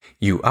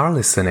You are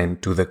listening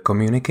to the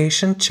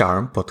Communication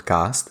Charm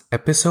Podcast,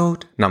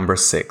 episode number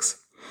 6.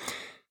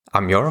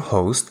 I'm your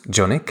host,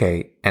 Johnny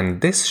K,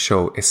 and this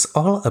show is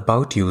all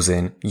about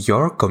using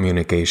your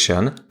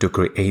communication to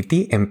create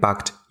the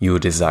impact you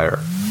desire.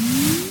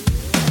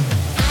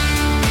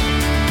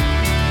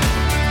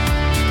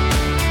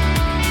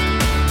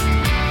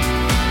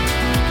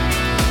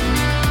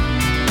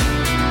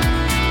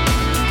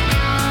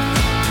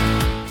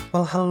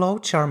 Well, hello,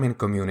 charming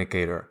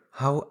communicator.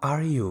 How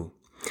are you?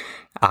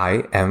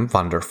 I am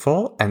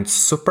wonderful and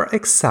super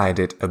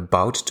excited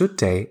about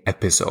today's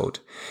episode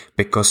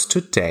because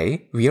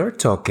today we are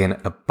talking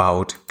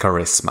about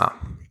charisma.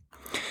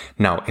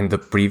 Now, in the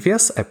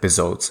previous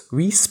episodes,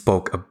 we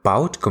spoke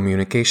about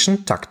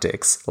communication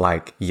tactics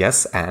like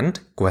yes and,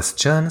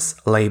 questions,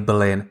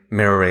 labeling,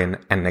 mirroring,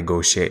 and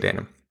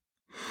negotiating.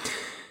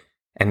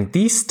 And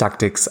these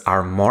tactics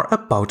are more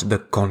about the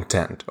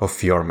content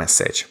of your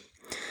message.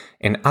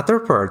 In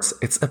other words,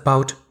 it's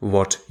about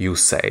what you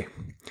say.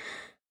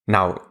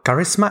 Now,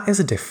 charisma is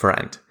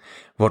different.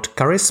 What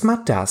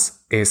charisma does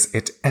is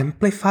it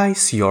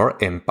amplifies your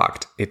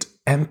impact. It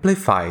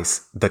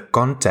amplifies the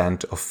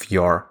content of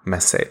your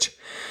message.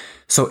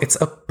 So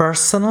it's a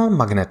personal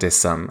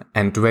magnetism,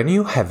 and when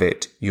you have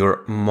it,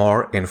 you're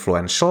more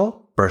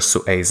influential,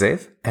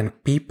 persuasive,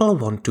 and people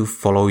want to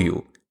follow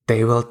you.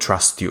 They will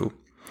trust you.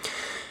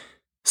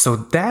 So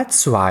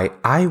that's why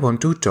I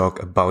want to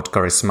talk about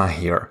charisma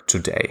here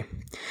today.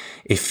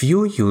 If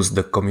you use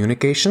the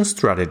communication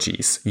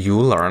strategies you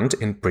learned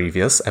in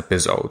previous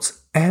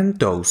episodes and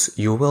those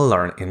you will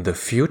learn in the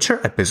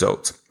future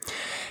episodes,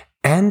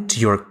 and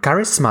you're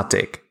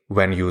charismatic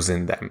when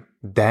using them,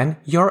 then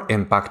your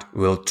impact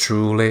will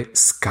truly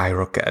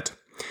skyrocket.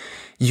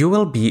 You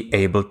will be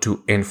able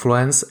to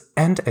influence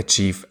and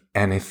achieve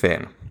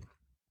anything.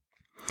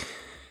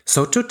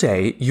 So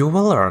today you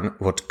will learn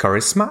what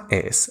charisma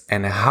is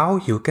and how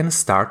you can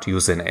start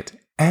using it,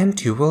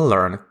 and you will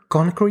learn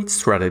concrete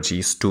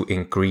strategies to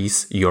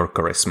increase your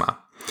charisma.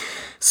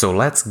 So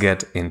let's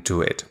get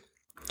into it.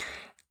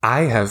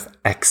 I have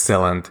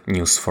excellent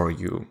news for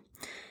you.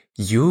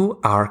 You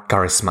are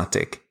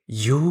charismatic.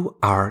 You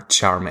are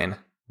charming.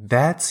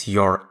 That's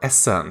your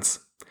essence.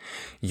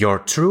 Your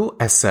true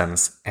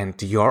essence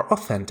and your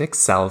authentic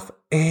self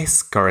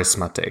is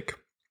charismatic.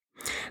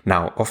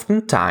 Now,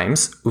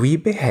 oftentimes, we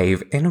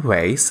behave in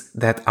ways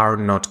that are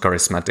not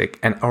charismatic,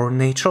 and our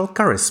natural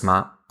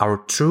charisma, our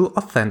true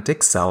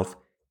authentic self,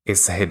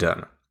 is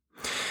hidden.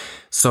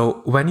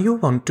 So, when you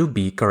want to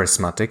be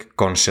charismatic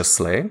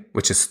consciously,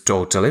 which is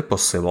totally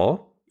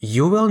possible,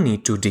 you will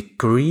need to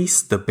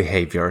decrease the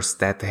behaviors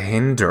that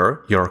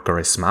hinder your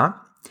charisma,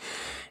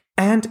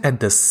 and at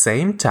the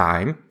same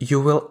time,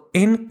 you will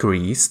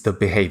increase the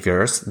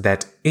behaviors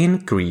that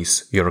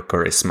increase your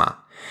charisma.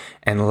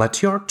 And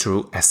let your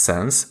true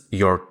essence,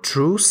 your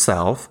true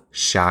self,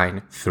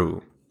 shine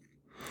through.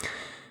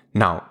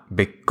 Now,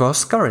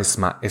 because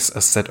charisma is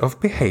a set of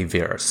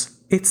behaviors,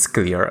 it's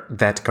clear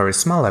that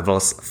charisma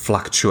levels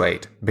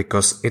fluctuate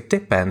because it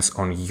depends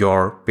on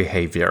your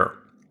behavior.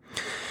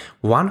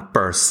 One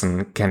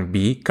person can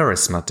be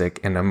charismatic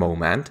in a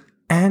moment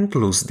and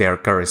lose their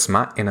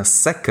charisma in a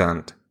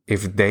second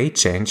if they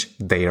change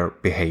their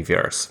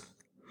behaviors.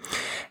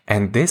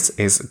 And this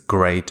is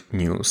great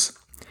news.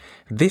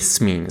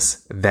 This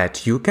means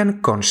that you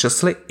can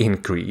consciously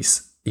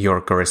increase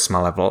your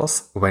charisma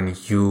levels when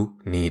you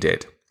need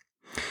it.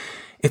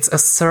 It's a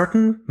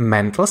certain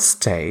mental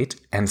state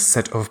and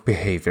set of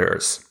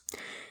behaviors,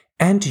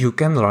 and you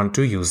can learn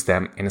to use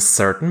them in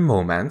certain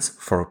moments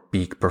for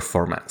peak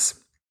performance.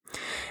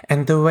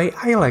 And the way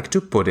I like to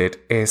put it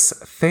is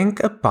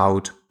think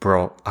about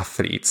pro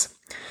athletes.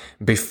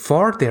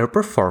 Before their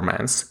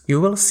performance, you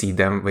will see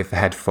them with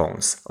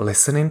headphones,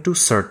 listening to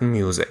certain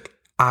music,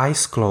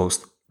 eyes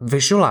closed,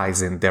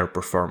 visualizing their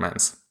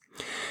performance.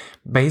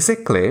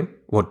 Basically,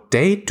 what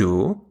they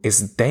do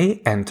is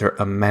they enter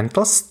a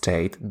mental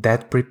state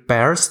that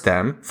prepares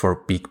them for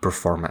peak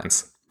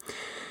performance.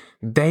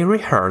 They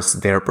rehearse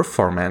their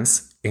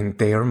performance in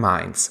their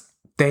minds.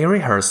 They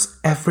rehearse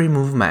every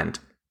movement,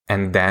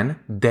 and then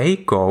they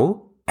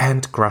go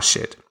and crush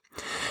it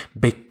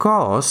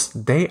because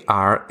they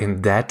are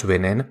in that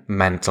winning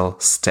mental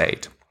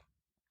state.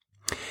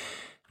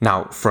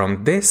 Now,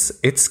 from this,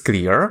 it's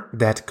clear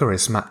that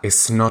charisma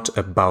is not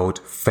about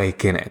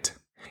faking it.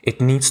 It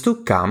needs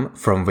to come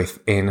from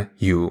within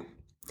you.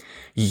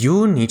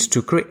 You need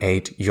to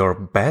create your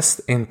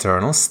best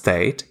internal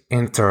state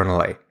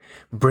internally,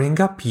 bring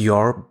up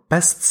your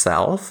best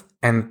self,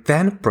 and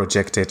then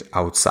project it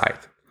outside.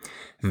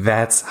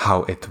 That's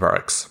how it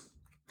works.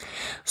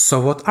 So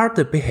what are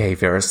the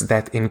behaviors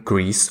that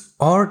increase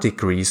or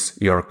decrease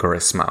your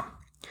charisma?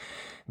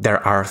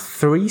 There are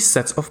 3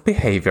 sets of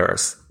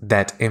behaviors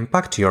that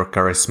impact your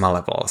charisma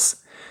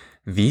levels.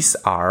 These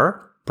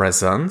are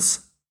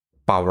presence,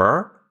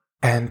 power,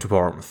 and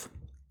warmth.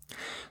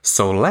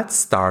 So let's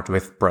start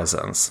with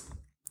presence.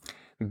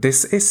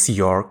 This is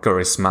your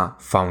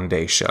charisma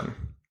foundation.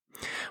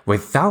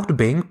 Without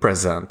being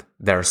present,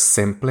 there's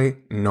simply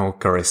no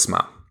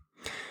charisma.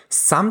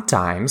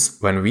 Sometimes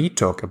when we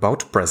talk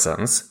about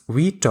presence,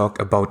 we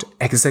talk about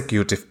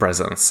executive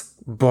presence,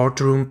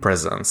 boardroom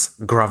presence,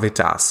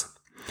 gravitas.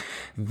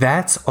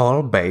 That's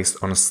all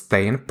based on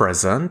staying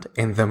present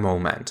in the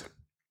moment.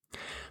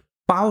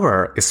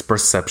 Power is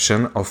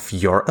perception of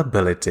your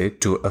ability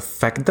to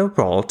affect the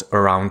world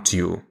around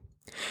you.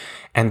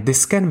 And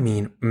this can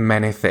mean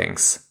many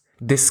things.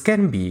 This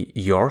can be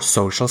your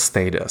social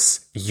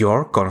status,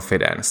 your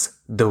confidence,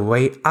 the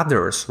way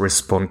others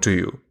respond to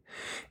you.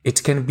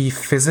 It can be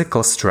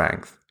physical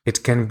strength.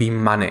 It can be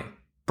money,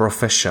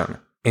 profession,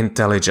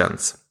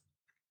 intelligence.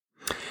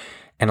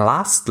 And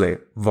lastly,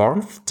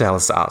 warmth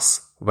tells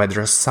us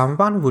whether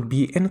someone would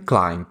be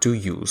inclined to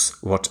use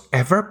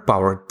whatever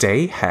power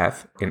they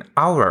have in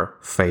our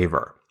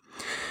favor.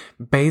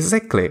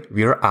 Basically,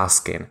 we're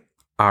asking,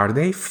 are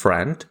they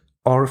friend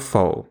or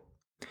foe?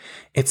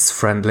 It's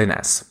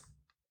friendliness.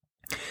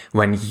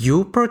 When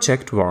you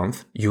project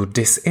warmth, you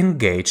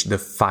disengage the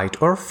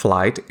fight or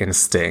flight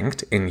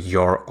instinct in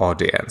your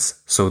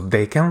audience, so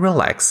they can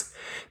relax,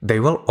 they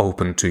will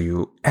open to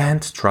you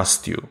and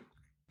trust you.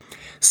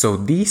 So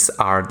these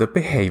are the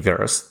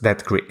behaviors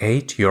that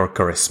create your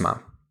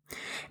charisma.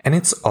 And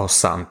it's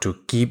awesome to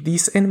keep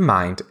these in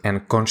mind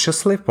and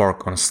consciously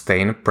work on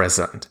staying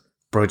present,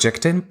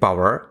 projecting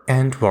power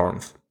and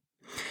warmth.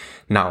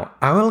 Now,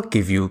 I will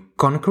give you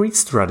concrete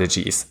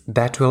strategies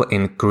that will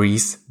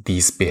increase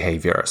these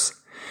behaviors.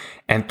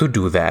 And to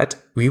do that,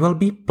 we will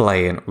be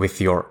playing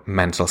with your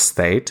mental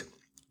state,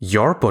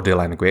 your body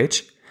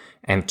language,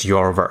 and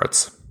your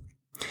words.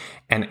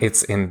 And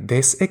it's in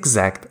this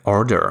exact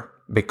order,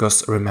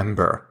 because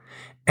remember,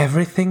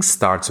 everything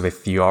starts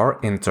with your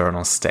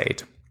internal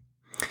state.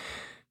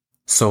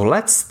 So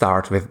let's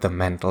start with the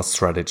mental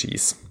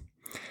strategies.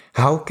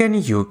 How can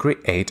you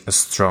create a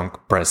strong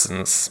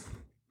presence?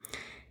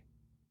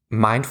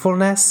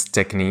 Mindfulness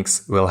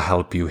techniques will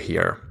help you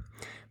here.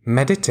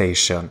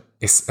 Meditation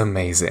is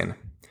amazing.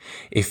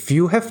 If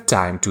you have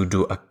time to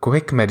do a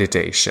quick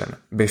meditation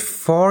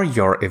before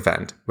your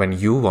event when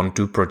you want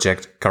to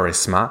project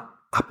charisma,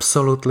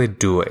 absolutely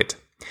do it.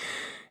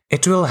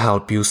 It will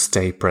help you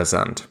stay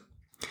present.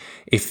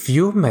 If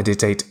you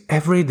meditate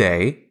every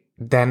day,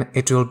 then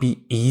it will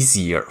be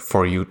easier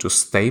for you to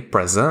stay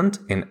present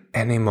in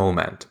any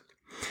moment.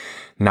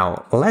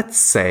 Now, let's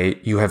say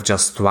you have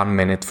just 1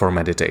 minute for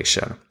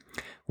meditation.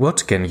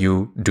 What can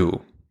you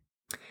do?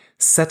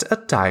 Set a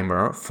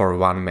timer for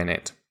 1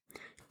 minute.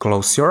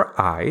 Close your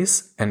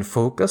eyes and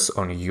focus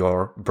on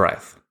your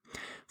breath.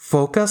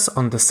 Focus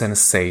on the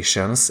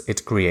sensations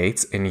it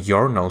creates in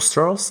your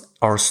nostrils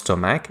or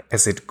stomach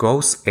as it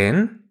goes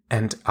in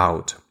and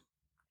out.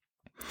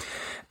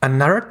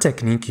 Another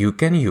technique you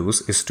can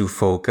use is to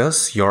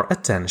focus your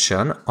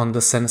attention on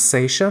the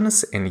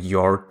sensations in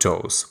your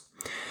toes.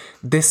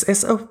 This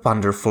is a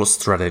wonderful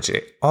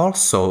strategy,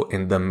 also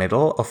in the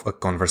middle of a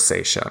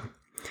conversation.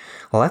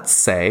 Let's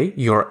say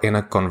you're in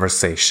a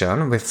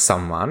conversation with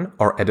someone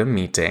or at a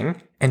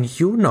meeting and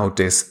you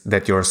notice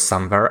that you're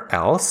somewhere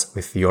else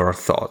with your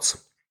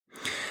thoughts.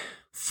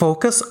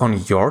 Focus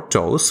on your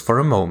toes for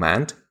a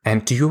moment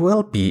and you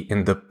will be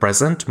in the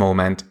present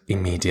moment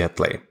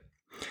immediately.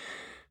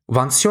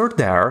 Once you're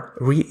there,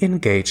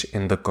 re-engage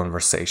in the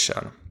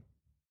conversation.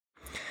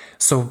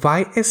 So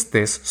why is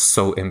this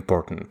so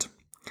important?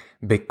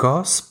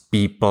 Because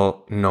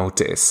people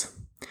notice.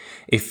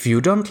 If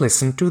you don't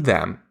listen to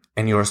them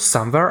and you're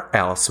somewhere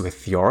else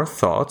with your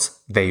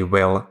thoughts, they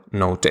will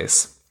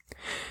notice.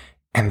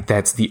 And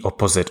that's the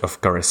opposite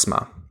of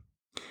charisma.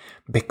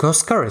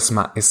 Because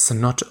charisma is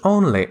not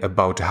only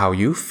about how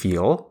you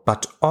feel,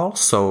 but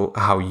also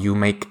how you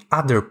make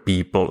other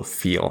people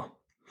feel.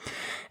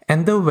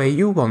 And the way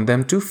you want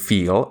them to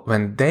feel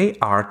when they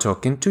are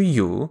talking to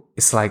you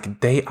is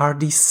like they are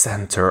the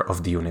center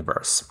of the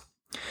universe.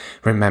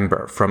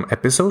 Remember from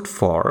episode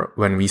 4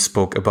 when we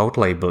spoke about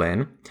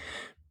labeling,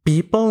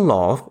 people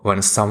love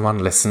when someone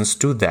listens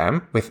to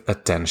them with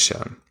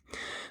attention.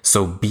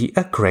 So be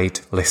a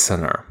great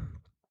listener.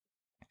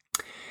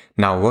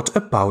 Now what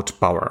about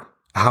power?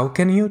 How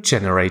can you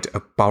generate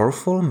a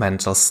powerful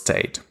mental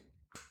state?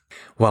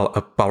 Well,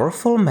 a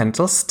powerful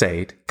mental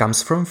state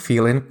comes from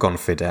feeling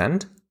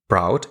confident,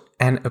 proud,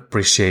 and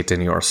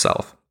appreciating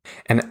yourself.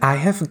 And I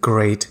have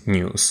great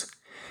news.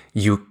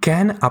 You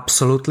can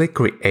absolutely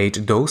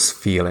create those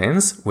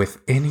feelings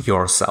within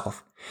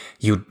yourself.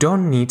 You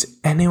don't need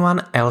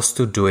anyone else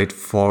to do it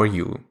for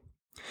you.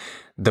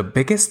 The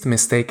biggest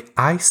mistake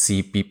I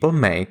see people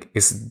make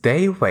is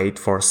they wait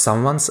for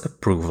someone's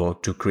approval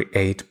to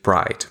create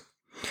pride.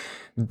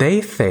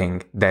 They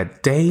think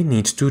that they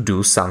need to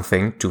do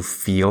something to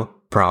feel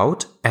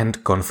proud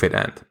and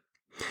confident.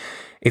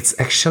 It's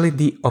actually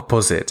the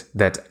opposite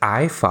that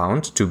I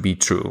found to be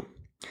true.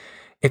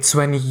 It's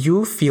when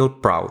you feel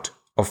proud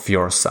of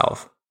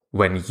yourself,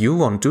 when you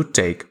want to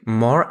take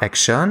more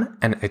action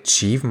and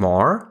achieve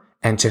more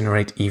and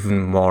generate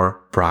even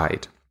more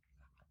pride.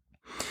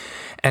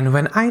 And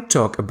when I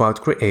talk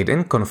about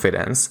creating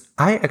confidence,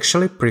 I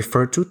actually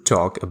prefer to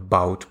talk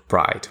about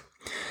pride.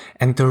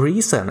 And the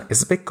reason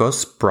is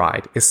because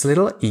pride is a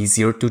little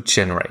easier to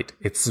generate.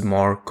 It's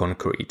more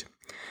concrete.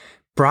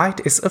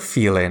 Pride is a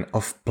feeling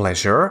of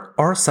pleasure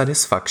or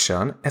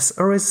satisfaction as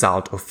a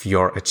result of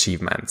your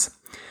achievements,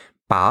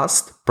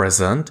 past,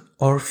 present,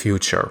 or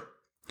future.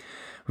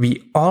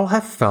 We all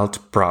have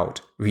felt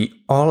proud.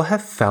 We all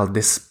have felt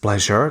this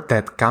pleasure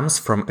that comes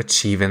from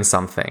achieving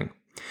something.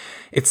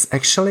 It's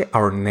actually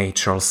our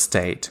natural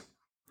state.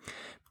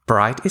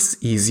 Pride is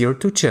easier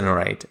to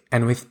generate,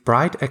 and with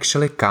pride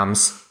actually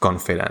comes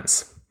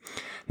confidence.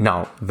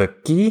 Now, the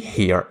key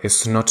here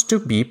is not to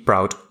be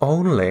proud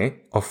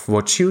only of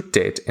what you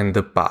did in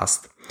the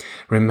past.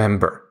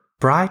 Remember,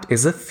 pride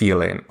is a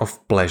feeling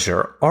of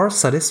pleasure or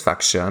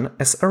satisfaction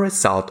as a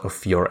result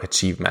of your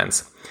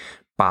achievements,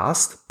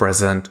 past,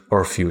 present,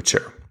 or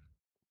future.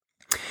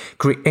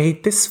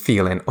 Create this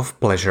feeling of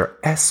pleasure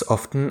as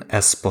often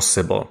as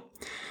possible.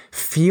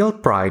 Feel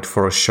pride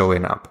for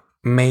showing up,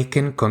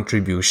 making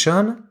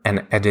contribution,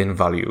 and adding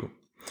value.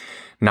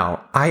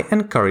 Now, I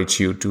encourage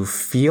you to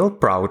feel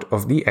proud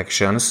of the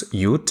actions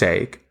you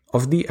take,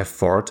 of the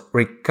effort,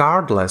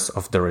 regardless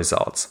of the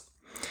results.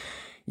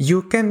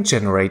 You can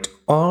generate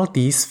all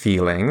these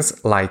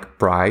feelings like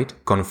pride,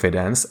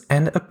 confidence,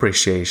 and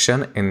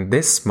appreciation in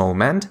this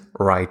moment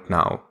right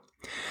now.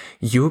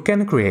 You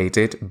can create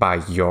it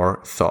by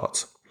your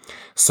thoughts.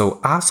 So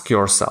ask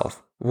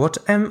yourself, what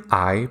am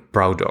I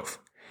proud of?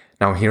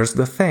 Now here's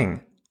the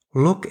thing.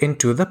 Look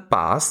into the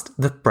past,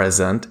 the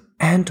present,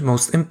 and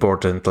most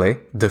importantly,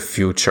 the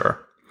future.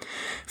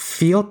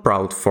 Feel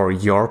proud for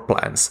your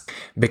plans,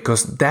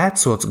 because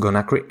that's what's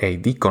gonna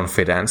create the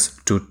confidence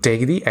to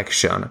take the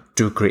action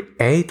to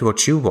create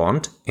what you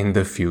want in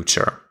the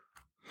future.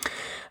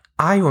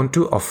 I want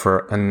to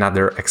offer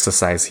another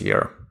exercise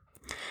here.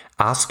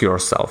 Ask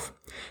yourself,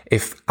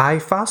 if I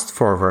fast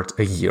forward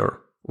a year,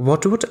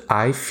 what would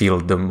I feel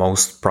the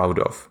most proud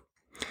of?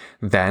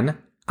 Then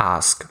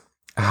ask,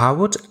 how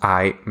would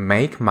I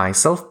make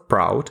myself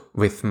proud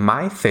with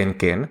my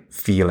thinking,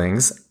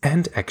 feelings,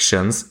 and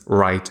actions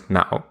right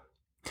now?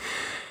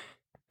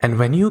 And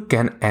when you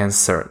can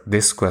answer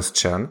this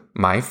question,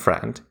 my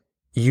friend,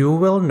 you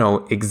will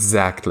know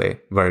exactly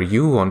where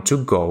you want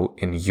to go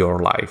in your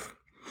life.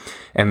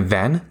 And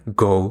then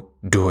go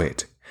do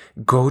it.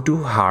 Go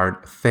do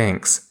hard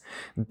things.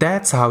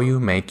 That's how you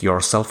make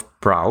yourself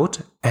proud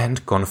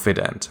and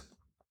confident.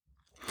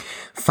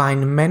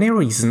 Find many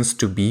reasons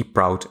to be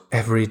proud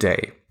every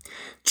day.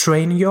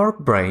 Train your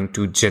brain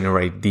to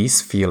generate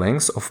these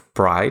feelings of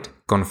pride,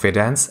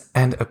 confidence,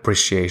 and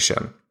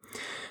appreciation.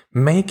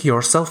 Make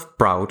yourself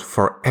proud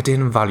for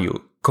adding value,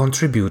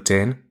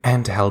 contributing,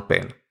 and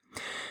helping.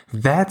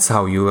 That's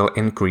how you will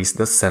increase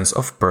the sense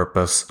of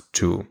purpose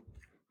too.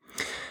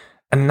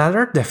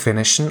 Another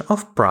definition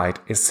of pride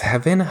is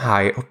having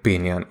high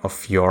opinion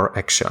of your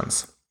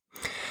actions.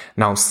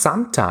 Now,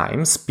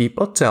 sometimes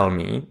people tell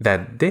me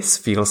that this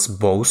feels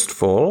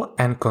boastful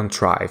and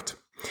contrived.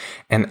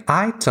 And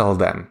I tell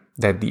them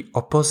that the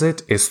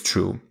opposite is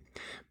true.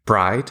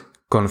 Pride,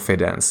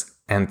 confidence,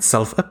 and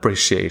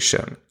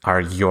self-appreciation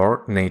are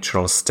your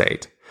natural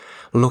state.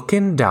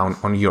 Looking down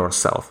on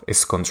yourself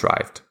is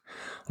contrived.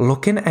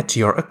 Looking at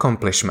your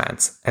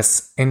accomplishments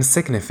as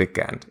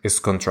insignificant is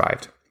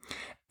contrived.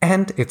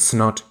 And it's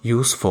not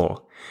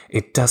useful.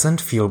 It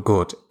doesn't feel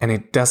good, and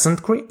it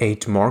doesn't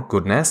create more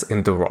goodness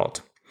in the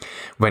world.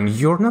 When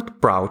you're not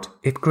proud,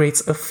 it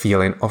creates a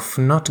feeling of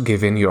not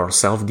giving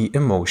yourself the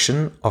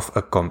emotion of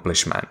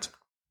accomplishment.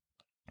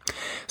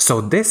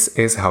 So this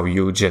is how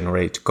you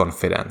generate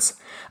confidence.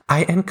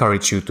 I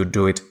encourage you to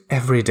do it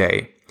every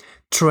day.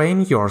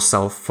 Train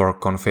yourself for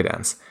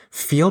confidence.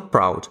 Feel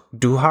proud,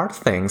 do hard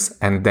things,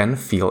 and then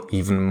feel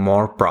even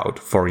more proud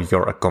for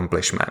your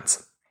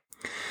accomplishments.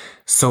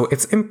 So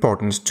it's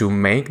important to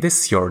make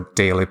this your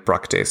daily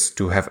practice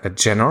to have a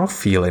general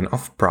feeling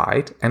of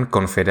pride and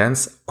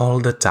confidence all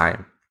the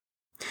time.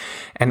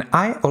 And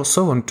I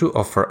also want to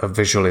offer a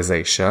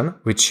visualization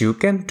which you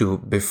can do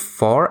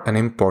before an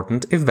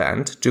important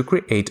event to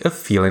create a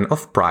feeling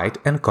of pride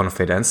and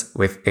confidence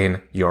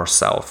within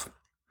yourself.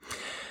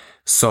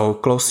 So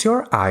close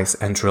your eyes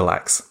and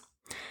relax.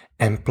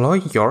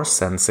 Employ your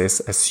senses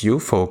as you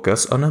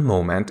focus on a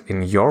moment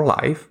in your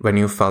life when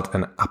you felt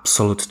an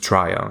absolute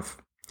triumph.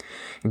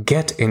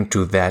 Get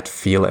into that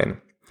feeling.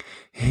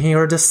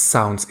 Hear the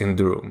sounds in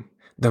the room,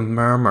 the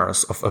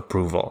murmurs of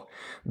approval,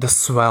 the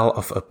swell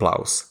of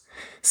applause.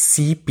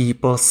 See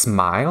people's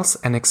smiles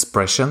and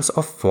expressions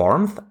of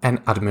warmth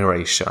and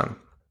admiration.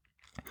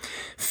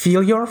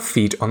 Feel your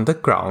feet on the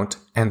ground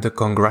and the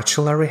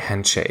congratulatory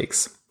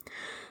handshakes.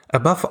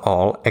 Above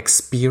all,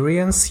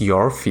 experience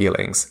your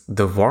feelings,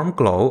 the warm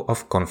glow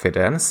of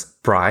confidence,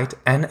 pride,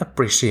 and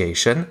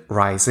appreciation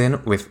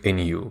rising within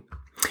you.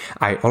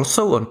 I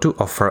also want to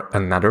offer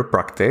another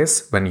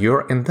practice when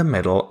you're in the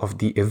middle of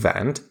the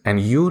event and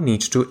you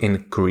need to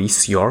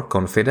increase your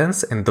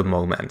confidence in the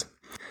moment.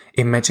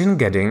 Imagine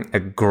getting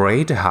a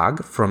great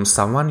hug from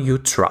someone you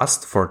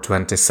trust for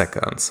 20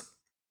 seconds.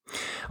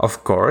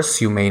 Of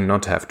course, you may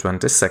not have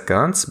 20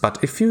 seconds, but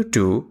if you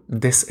do,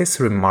 this is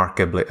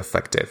remarkably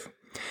effective.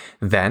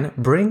 Then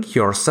bring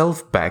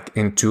yourself back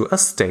into a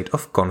state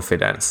of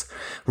confidence.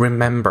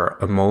 Remember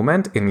a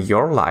moment in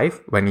your life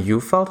when you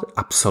felt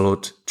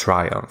absolute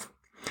triumph.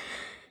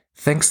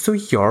 Thanks to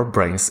your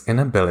brain's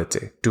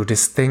inability to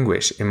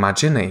distinguish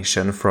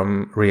imagination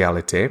from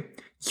reality,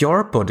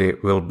 your body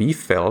will be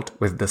filled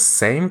with the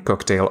same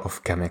cocktail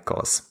of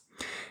chemicals.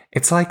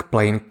 It's like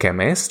playing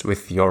chemist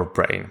with your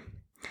brain.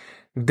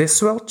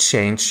 This will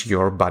change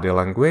your body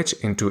language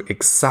into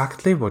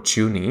exactly what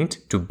you need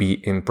to be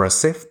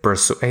impressive,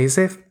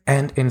 persuasive,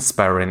 and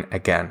inspiring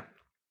again.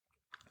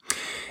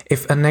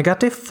 If a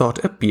negative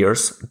thought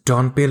appears,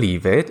 don't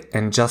believe it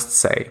and just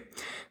say,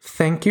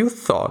 "Thank you,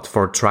 thought,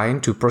 for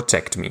trying to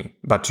protect me,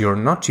 but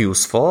you're not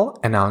useful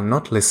and I'll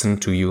not listen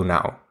to you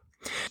now."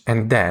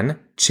 And then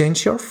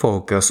change your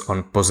focus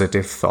on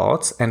positive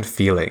thoughts and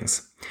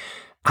feelings.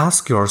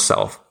 Ask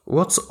yourself,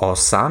 what's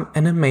awesome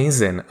and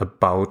amazing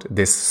about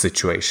this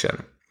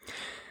situation?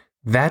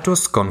 That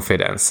was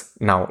confidence.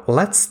 Now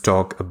let's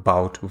talk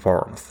about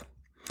warmth.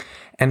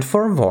 And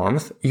for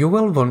warmth, you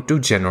will want to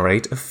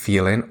generate a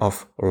feeling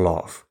of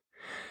love.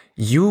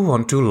 You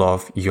want to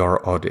love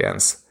your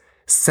audience.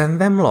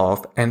 Send them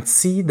love and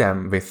see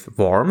them with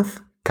warmth,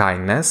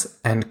 kindness,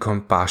 and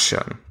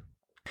compassion.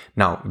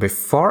 Now,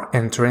 before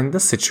entering the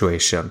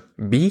situation,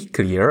 be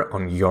clear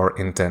on your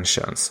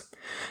intentions.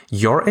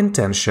 Your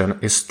intention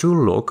is to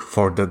look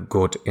for the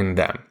good in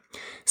them.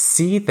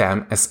 See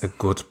them as a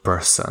good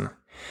person.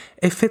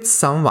 If it's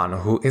someone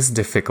who is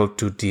difficult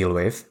to deal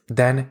with,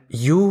 then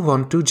you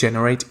want to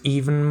generate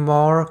even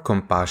more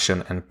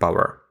compassion and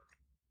power.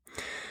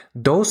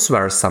 Those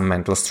were some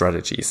mental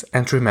strategies,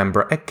 and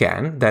remember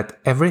again that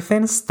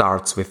everything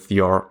starts with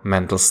your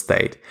mental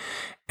state.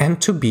 And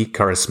to be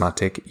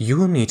charismatic,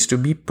 you need to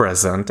be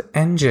present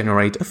and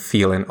generate a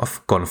feeling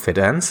of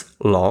confidence,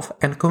 love,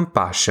 and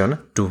compassion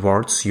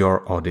towards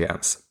your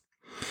audience.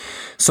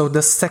 So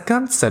the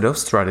second set of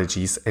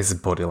strategies is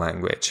body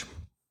language.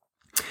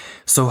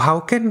 So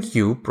how can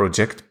you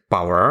project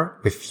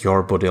power with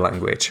your body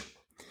language?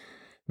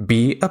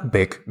 Be a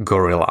big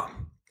gorilla.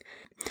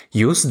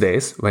 Use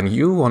this when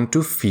you want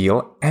to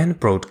feel and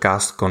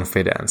broadcast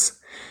confidence.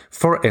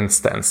 For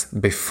instance,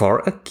 before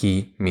a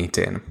key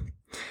meeting.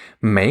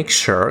 Make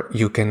sure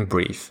you can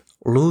breathe.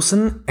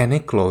 Loosen any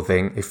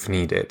clothing if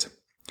needed.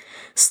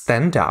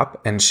 Stand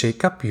up and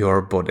shake up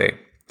your body.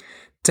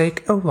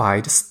 Take a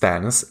wide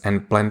stance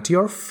and plant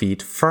your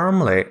feet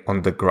firmly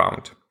on the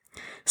ground.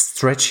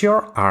 Stretch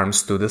your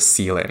arms to the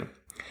ceiling.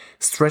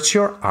 Stretch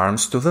your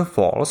arms to the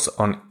walls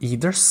on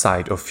either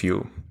side of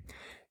you.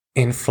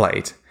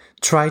 Inflate.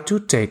 Try to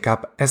take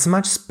up as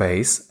much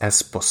space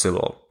as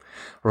possible.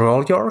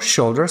 Roll your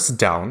shoulders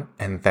down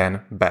and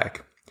then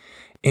back.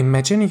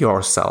 Imagine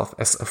yourself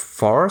as a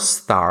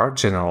 4-star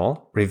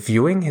general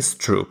reviewing his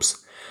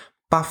troops.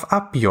 Puff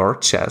up your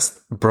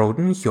chest,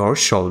 broaden your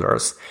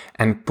shoulders,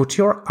 and put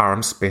your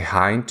arms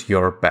behind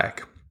your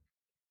back.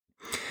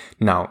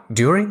 Now,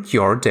 during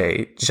your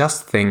day,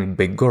 just think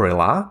big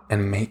gorilla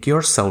and make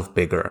yourself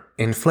bigger.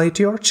 Inflate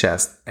your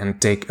chest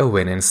and take a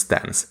winning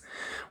stance,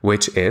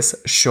 which is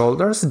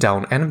shoulders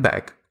down and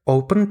back,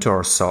 open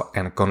torso,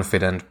 and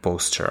confident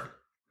posture.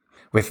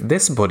 With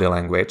this body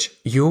language,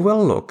 you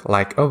will look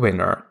like a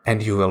winner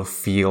and you will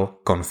feel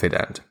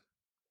confident.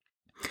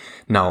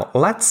 Now,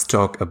 let's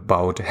talk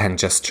about hand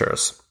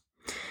gestures.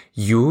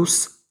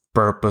 Use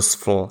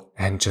purposeful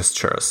hand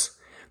gestures,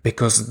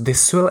 because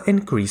this will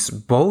increase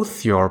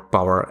both your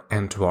power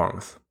and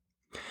warmth.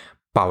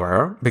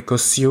 Power,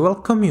 because you will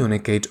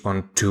communicate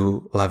on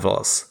 2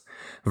 levels,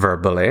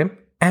 verbally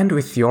and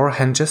with your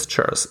hand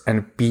gestures,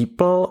 and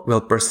people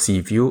will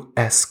perceive you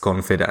as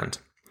confident.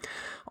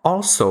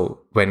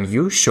 Also, when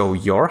you show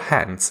your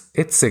hands,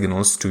 it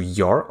signals to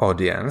your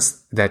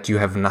audience that you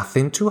have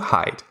nothing to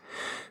hide.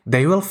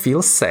 They will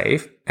feel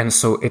safe, and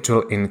so it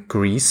will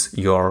increase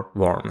your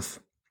warmth.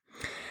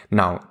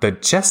 Now, the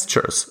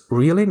gestures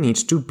really need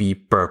to be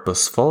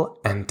purposeful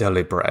and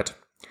deliberate.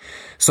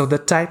 So the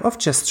type of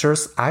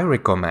gestures I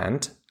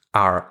recommend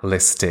are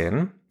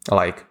listing,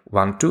 like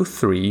 1, 2,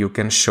 3, you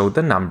can show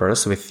the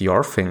numbers with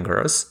your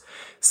fingers.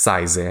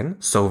 Sizing,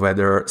 so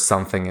whether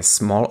something is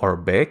small or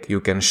big, you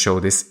can show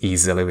this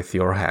easily with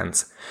your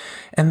hands.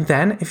 And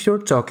then if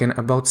you're talking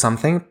about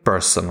something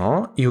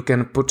personal, you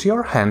can put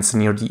your hands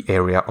near the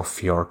area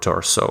of your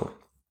torso.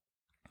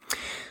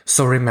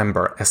 So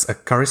remember, as a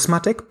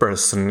charismatic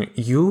person,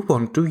 you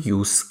want to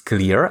use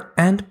clear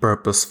and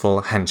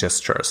purposeful hand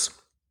gestures.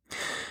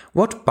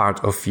 What part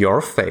of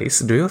your face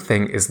do you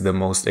think is the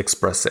most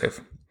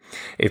expressive?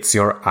 It's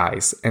your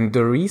eyes, and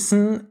the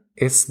reason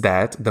is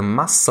that the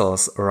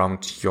muscles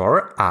around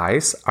your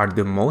eyes are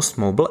the most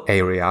mobile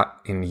area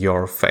in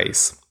your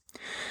face.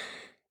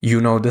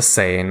 You know the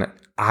saying,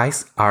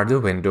 eyes are the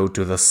window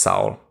to the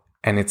soul,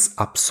 and it's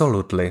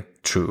absolutely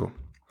true.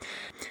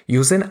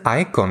 Using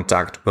eye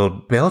contact will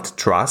build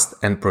trust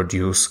and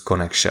produce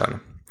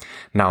connection.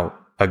 Now,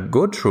 a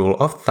good rule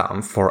of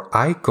thumb for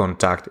eye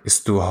contact is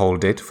to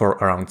hold it for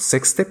around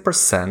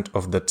 60%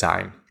 of the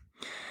time.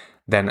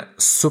 Then,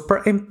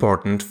 super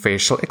important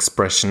facial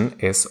expression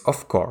is,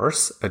 of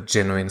course, a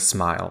genuine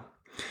smile.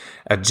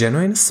 A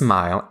genuine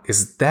smile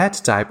is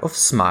that type of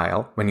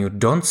smile when you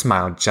don't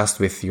smile just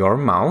with your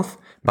mouth,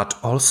 but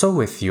also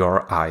with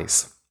your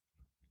eyes.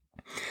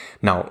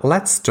 Now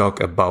let's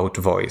talk about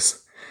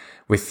voice.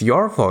 With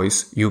your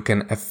voice, you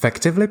can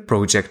effectively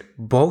project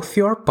both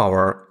your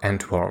power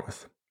and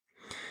warmth.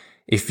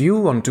 If you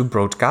want to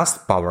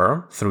broadcast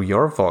power through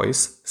your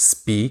voice,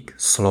 speak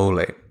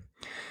slowly.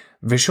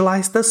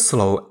 Visualize the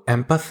slow,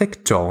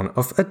 empathic tone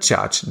of a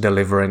judge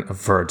delivering a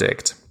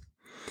verdict.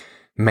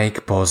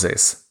 Make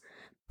pauses.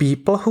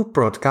 People who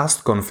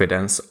broadcast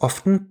confidence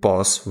often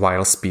pause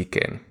while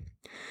speaking.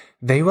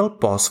 They will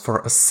pause for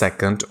a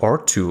second or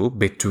two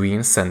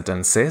between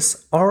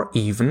sentences or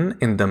even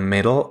in the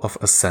middle of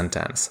a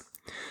sentence.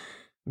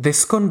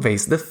 This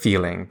conveys the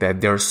feeling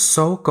that they're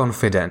so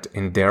confident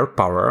in their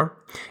power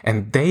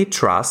and they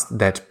trust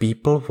that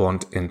people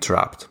won't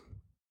interrupt.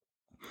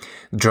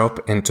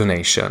 Drop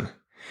intonation.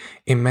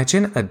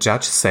 Imagine a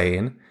judge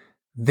saying,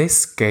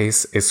 "This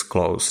case is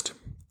closed."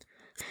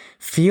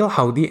 Feel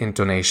how the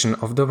intonation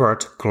of the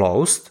word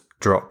closed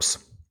drops.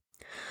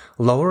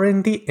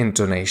 Lowering the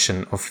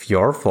intonation of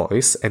your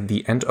voice at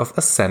the end of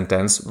a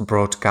sentence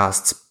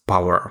broadcasts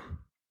power.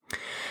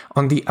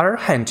 On the other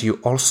hand, you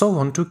also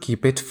want to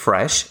keep it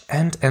fresh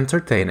and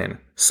entertaining,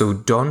 so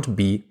don't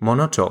be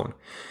monotone.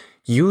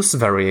 Use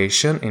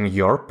variation in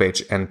your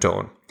pitch and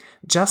tone.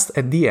 Just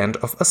at the end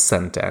of a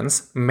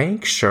sentence,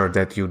 make sure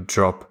that you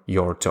drop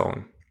your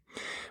tone.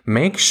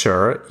 Make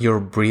sure you're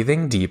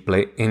breathing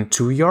deeply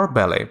into your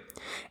belly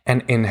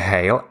and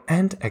inhale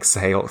and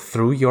exhale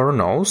through your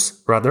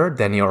nose rather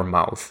than your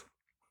mouth.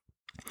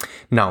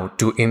 Now,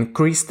 to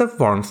increase the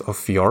warmth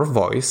of your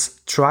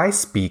voice, try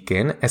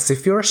speaking as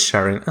if you're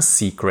sharing a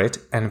secret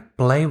and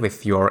play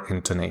with your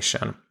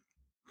intonation.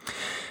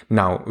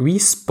 Now, we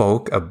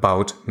spoke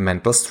about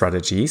mental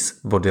strategies,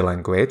 body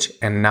language,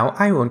 and now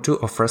I want to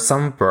offer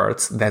some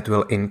words that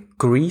will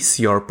increase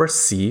your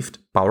perceived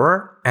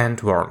power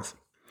and warmth.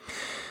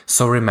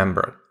 So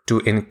remember, to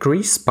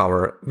increase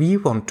power, we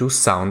want to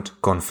sound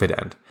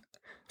confident.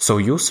 So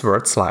use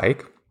words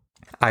like,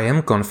 "I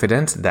am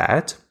confident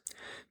that."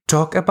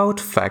 Talk about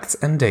facts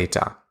and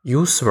data.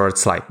 Use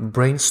words like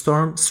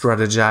brainstorm,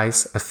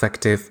 strategize,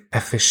 effective,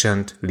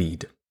 efficient,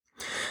 lead.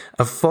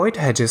 Avoid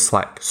hedges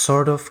like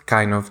sort of,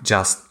 kind of,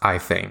 just, I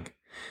think.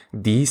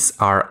 These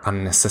are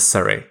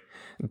unnecessary.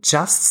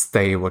 Just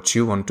say what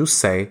you want to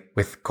say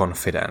with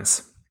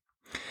confidence.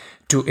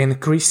 To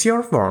increase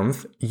your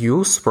warmth,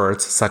 use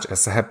words such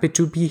as happy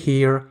to be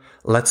here,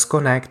 let's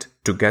connect,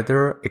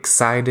 together,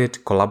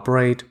 excited,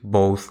 collaborate,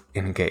 both,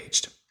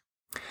 engaged.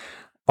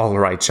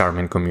 Alright,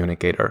 charming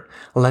communicator,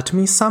 let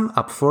me sum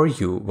up for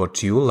you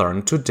what you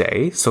learned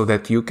today so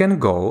that you can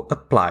go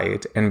apply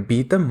it and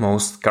be the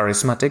most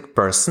charismatic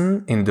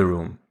person in the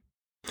room.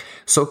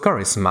 So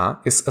charisma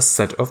is a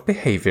set of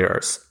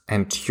behaviors,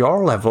 and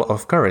your level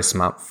of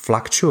charisma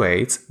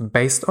fluctuates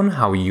based on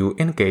how you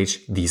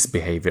engage these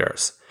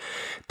behaviors.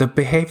 The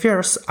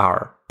behaviors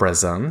are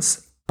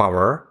presence,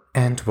 power,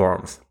 and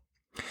warmth.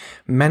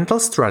 Mental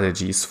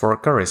strategies for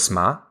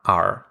charisma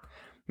are: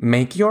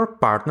 make your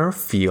partner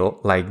feel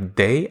like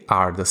they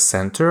are the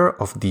center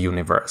of the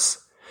universe.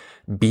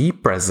 Be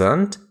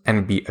present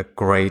and be a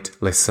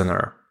great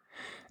listener.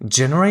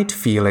 Generate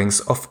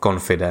feelings of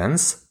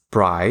confidence,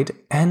 pride,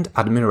 and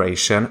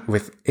admiration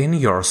within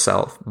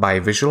yourself by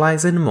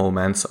visualizing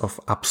moments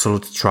of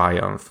absolute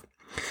triumph.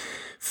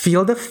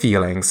 Feel the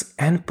feelings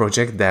and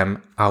project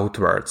them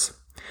outwards.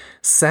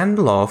 Send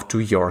love to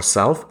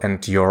yourself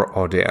and your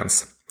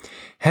audience.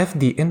 Have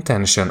the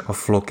intention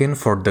of looking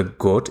for the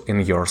good in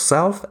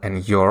yourself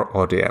and your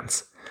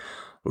audience.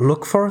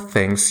 Look for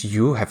things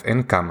you have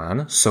in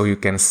common so you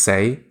can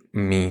say,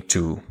 "Me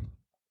too."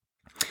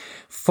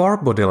 For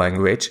body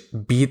language,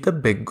 be the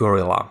big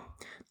gorilla.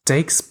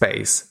 Take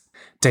space.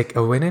 Take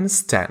a winning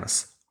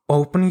stance.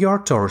 Open your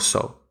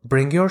torso.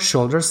 Bring your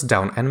shoulders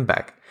down and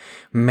back.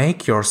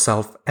 Make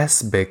yourself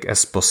as big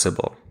as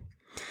possible.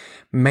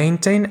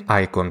 Maintain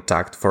eye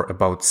contact for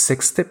about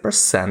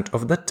 60%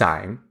 of the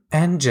time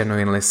and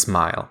genuinely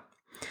smile.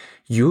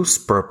 Use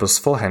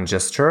purposeful hand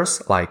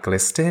gestures like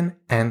listing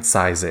and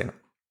sizing.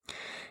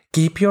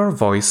 Keep your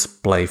voice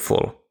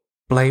playful.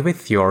 Play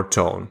with your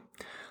tone.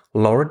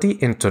 Lower the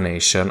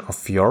intonation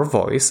of your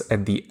voice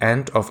at the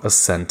end of a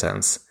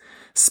sentence.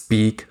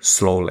 Speak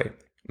slowly.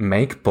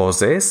 Make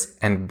pauses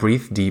and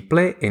breathe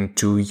deeply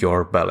into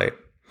your belly.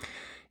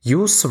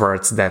 Use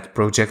words that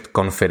project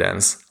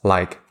confidence,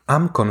 like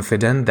 "I'm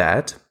confident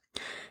that,"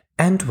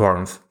 and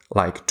warmth,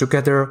 like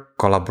 "together,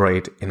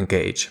 collaborate,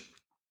 engage."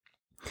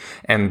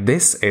 And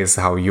this is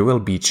how you will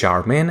be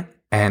charming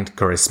and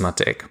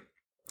charismatic.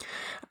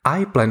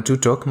 I plan to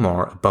talk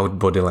more about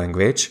body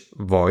language,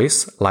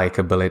 voice,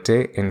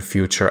 likability in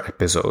future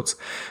episodes,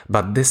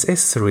 but this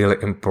is really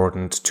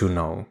important to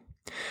know.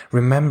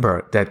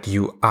 Remember that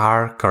you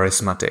are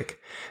charismatic.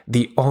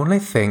 The only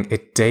thing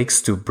it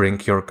takes to bring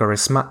your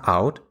charisma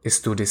out is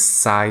to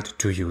decide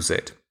to use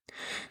it.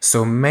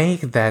 So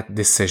make that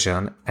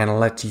decision and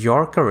let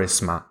your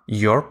charisma,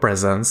 your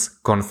presence,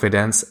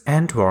 confidence,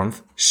 and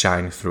warmth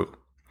shine through.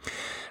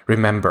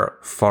 Remember,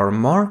 for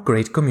more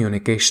great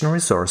communication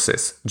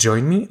resources,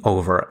 join me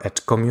over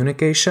at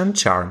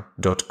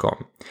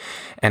communicationcharm.com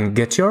and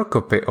get your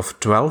copy of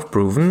 12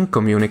 proven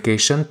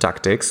communication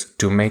tactics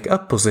to make a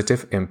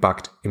positive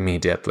impact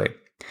immediately.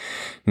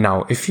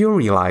 Now, if you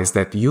realize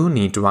that you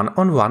need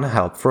one-on-one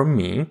help from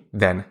me,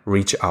 then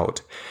reach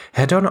out.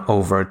 Head on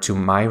over to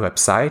my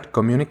website,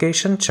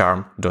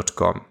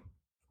 communicationcharm.com.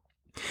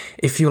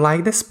 If you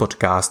like this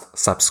podcast,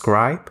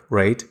 subscribe,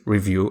 rate,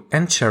 review,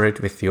 and share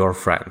it with your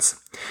friends.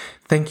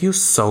 Thank you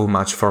so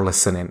much for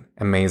listening,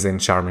 amazing,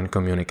 charming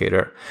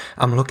communicator.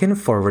 I'm looking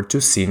forward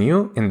to seeing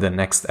you in the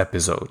next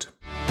episode.